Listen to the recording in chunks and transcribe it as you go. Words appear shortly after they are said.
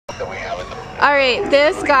Alright,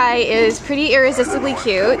 this guy is pretty irresistibly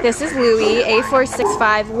cute. This is Louie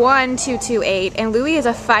A4651228, and Louie is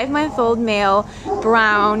a 5-month-old male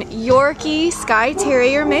brown Yorkie-Skye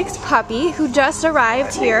Terrier mixed puppy who just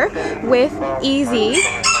arrived here with Easy,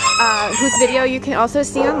 whose video you can also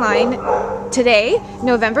see online today,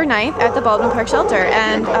 November 9th, at the Baldwin Park Shelter.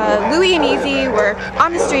 And Louie and Easy were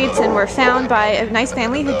on the streets and were found by a nice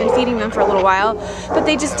family who'd been feeding them for a little while, but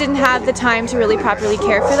they just didn't have the time to really properly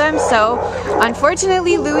care for them. So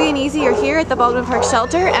unfortunately, Louie and Easy are here at the Baldwin Park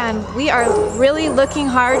Shelter, and we are really looking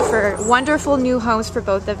hard for wonderful new homes for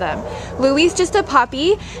both of them. Louie's just a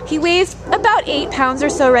puppy. He weighs about 8 pounds or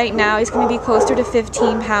so right now. He's going to be closer to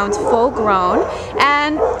 15 pounds full grown,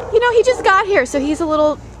 and you know, he just got here, so he's a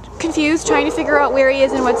little confused trying to figure out where he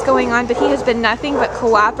is and what's going on, but he has been nothing but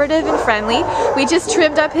cooperative and friendly. We just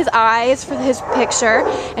trimmed up his eyes for his picture,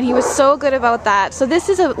 and he was so good about that. So this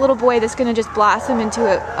is a little boy that's going to just blossom into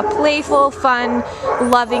a playful, fun,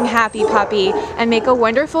 loving, happy puppy and make a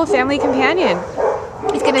wonderful family companion.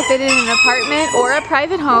 He's going to fit in an apartment or a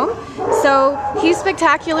private home. So he's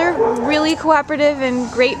spectacular, really cooperative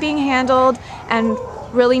and great being handled, and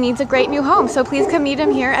really needs a great new home. So please come meet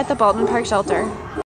him here at the Baldwin Park Shelter.